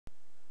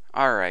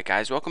Alright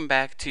guys, welcome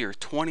back to your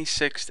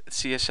 26th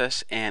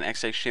CSS and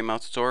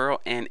XHTML tutorial,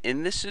 and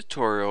in this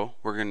tutorial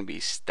we're going to be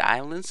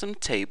styling some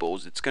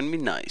tables. It's going to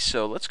be nice,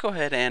 so let's go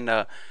ahead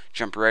and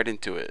jump right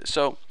into it.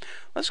 So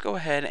let's go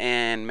ahead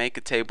and make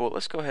a table.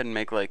 Let's go ahead and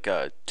make like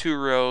 2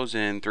 rows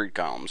and 3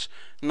 columns.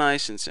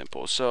 Nice and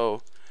simple.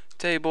 So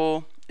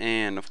table,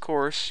 and of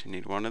course you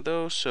need one of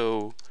those,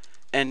 so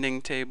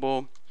ending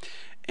table.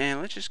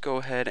 And let's just go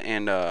ahead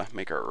and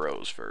make our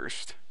rows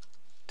first.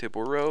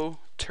 Table row,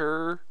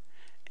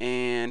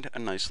 and a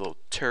nice little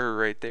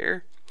right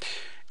there.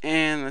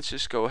 And let's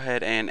just go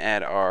ahead and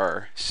add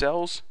our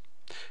cells,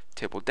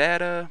 table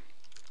data,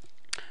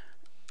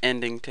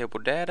 ending table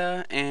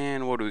data,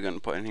 and what are we going to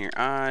put in here?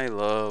 I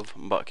love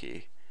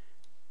Bucky.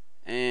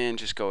 And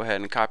just go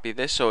ahead and copy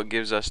this so it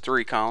gives us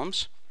 3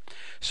 columns.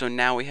 So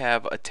now we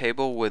have a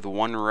table with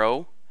 1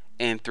 row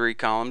and 3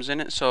 columns in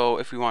it. So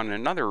if we want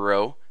another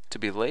row, to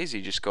be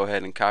lazy, just go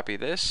ahead and copy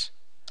this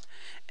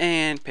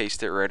and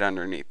paste it right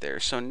underneath there.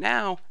 So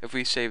now if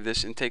we save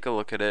this and take a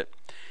look at it,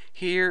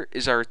 here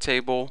is our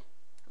table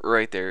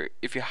right there.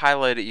 If you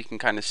highlight it, you can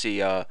kind of see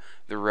the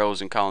rows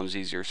and columns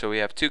easier. So we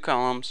have 2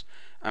 rows,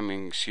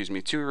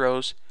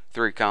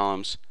 3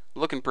 columns,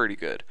 looking pretty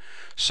good.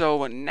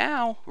 So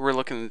now we're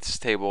looking at this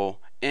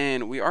table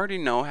and we already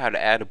know how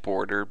to add a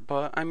border,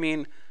 but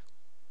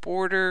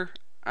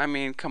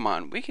come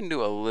on, we can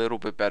do a little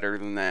bit better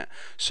than that.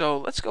 So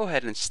let's go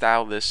ahead and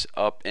style this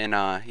up and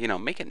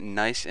make it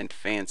nice and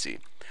fancy.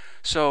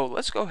 So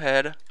let's go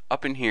ahead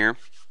up in here.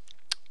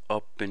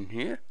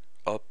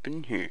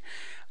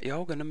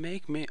 Y'all gonna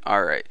make me.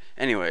 Alright,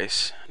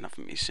 anyways, enough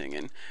of me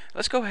singing.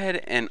 Let's go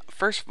ahead and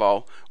first of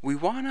all, we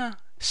wanna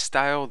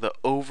style the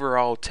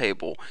overall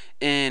table.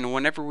 And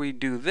whenever we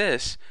do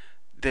this,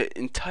 the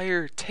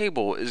entire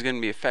table is gonna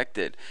be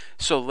affected.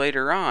 So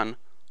later on,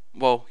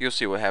 well, you'll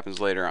see what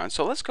happens later on.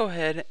 So let's go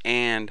ahead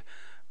and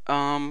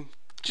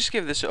just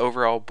give this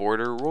overall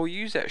border. We'll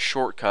use that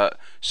shortcut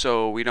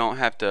so we don't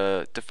have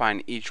to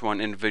define each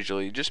one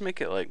individually. Just make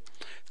it like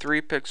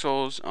 3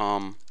 pixels,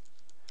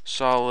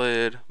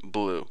 solid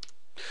blue.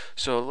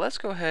 So let's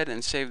go ahead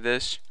and save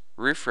this,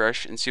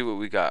 refresh, and see what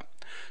we got.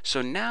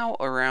 So now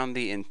around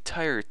the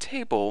entire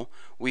table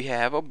we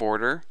have a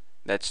border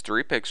that's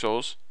 3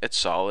 pixels, it's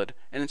solid,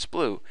 and it's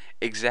blue.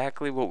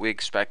 Exactly what we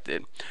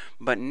expected.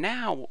 But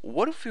now,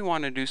 what if we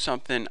want to do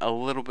something a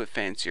little bit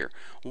fancier?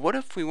 What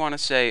if we want to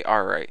say,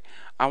 alright,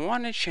 I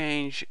want to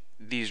change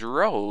these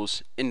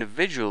rows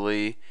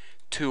individually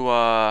to,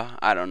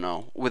 I don't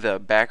know, with a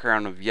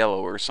background of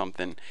yellow or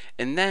something.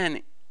 And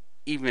then,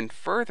 even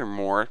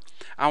furthermore,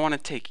 I want to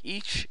take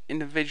each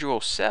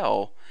individual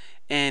cell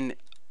and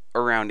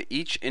around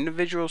each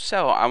individual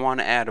cell I want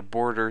to add a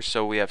border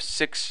so we have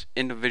 6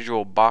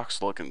 individual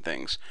box looking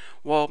things.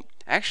 Well,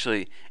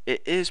 actually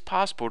it is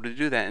possible to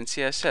do that in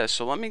CSS,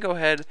 so let me go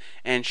ahead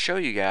and show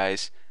you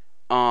guys.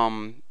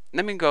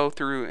 Let me go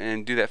through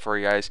and do that for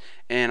you guys,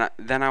 and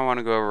then I want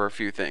to go over a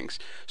few things.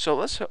 So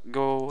let's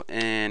go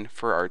and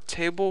for our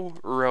table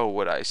row,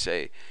 what I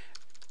say,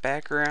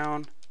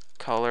 background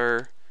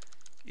color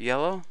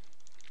yellow,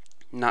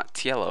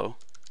 not yellow,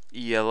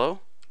 yellow.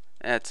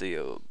 That's a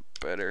little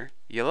better.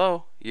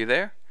 Yellow, you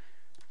there?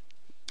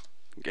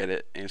 Get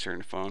it? Answering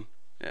the phone.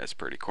 Yeah, it's a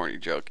pretty corny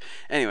joke.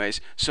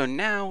 Anyways, so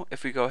now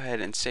if we go ahead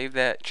and save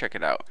that, check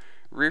it out.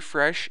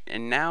 Refresh,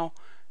 and now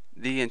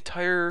the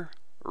entire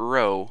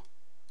row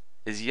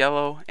is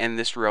yellow, and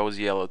this row is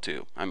yellow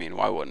too. I mean,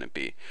 why wouldn't it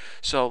be?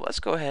 So let's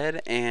go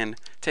ahead and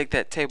take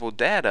that table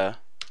data,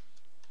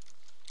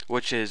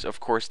 which is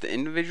of course the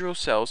individual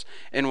cells,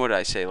 and what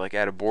I say, like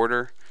add a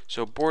border.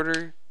 So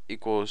border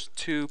equals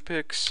 2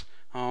 pix.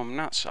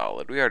 Not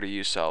solid. We already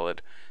used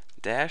solid.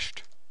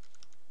 Dashed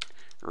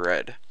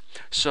red.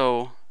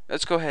 So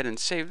let's go ahead and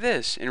save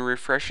this and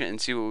refresh it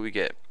and see what we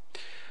get.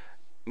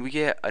 We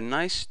get a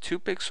nice 2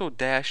 pixel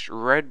dashed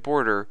red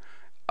border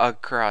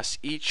across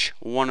each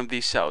one of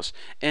these cells.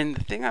 And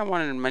the thing I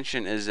wanted to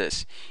mention is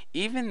this.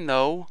 Even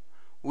though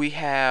we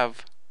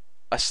have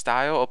a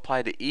style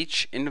applied to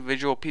each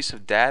individual piece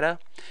of data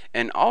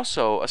and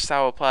also a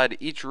style applied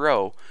to each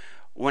row,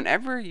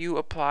 whenever you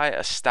apply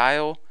a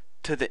style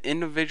to the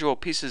individual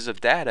pieces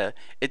of data,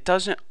 it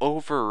doesn't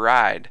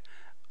override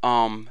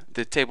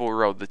the table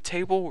row. The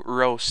table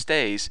row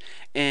stays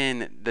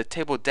and the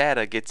table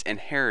data gets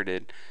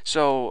inherited.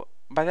 So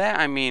by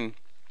that I mean,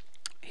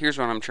 here's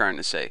what I'm trying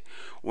to say.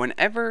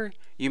 Whenever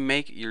you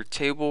make your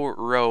table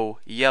row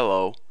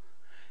yellow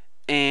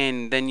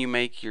and then you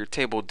make your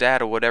table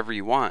data whatever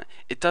you want,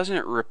 it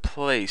doesn't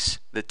replace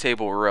the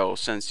table row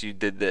since you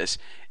did this.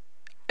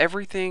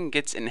 Everything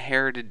gets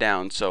inherited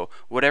down, so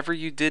whatever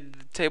you did to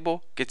the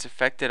table gets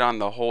affected on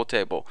the whole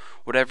table.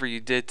 Whatever you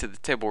did to the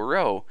table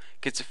row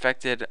gets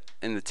affected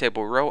in the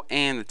table row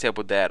and the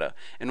table data.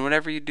 And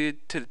whatever you do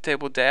to the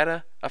table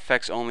data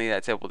affects only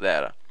that table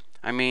data.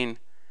 I mean,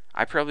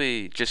 I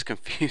probably just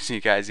confused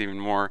you guys even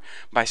more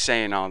by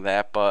saying all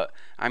that, but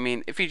I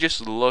mean, if you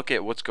just look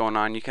at what's going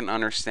on, you can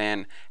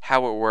understand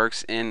how it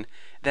works, and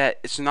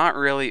that it's not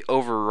really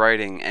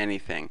overwriting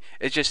anything.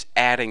 It's just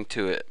adding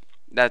to it.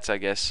 that's, I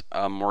guess,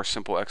 a more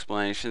simple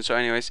explanation. So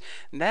anyways,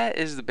 that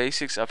is the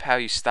basics of how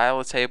you style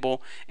a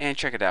table. And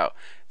check it out,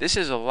 this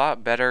is a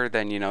lot better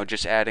than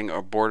just adding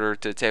a border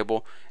to the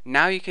table.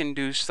 Now you can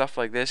do stuff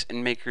like this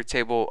and make your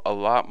table a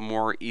lot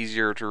more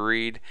easier to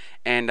read,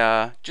 and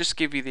just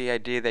give you the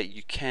idea that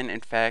you can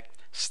in fact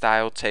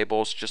style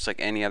tables just like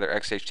any other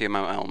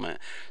XHTML element.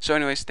 So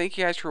anyways, thank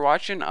you guys for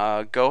watching.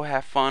 Go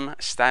have fun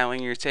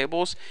styling your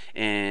tables,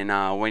 and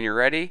when you're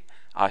ready,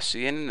 I'll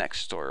see you in the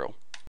next tutorial.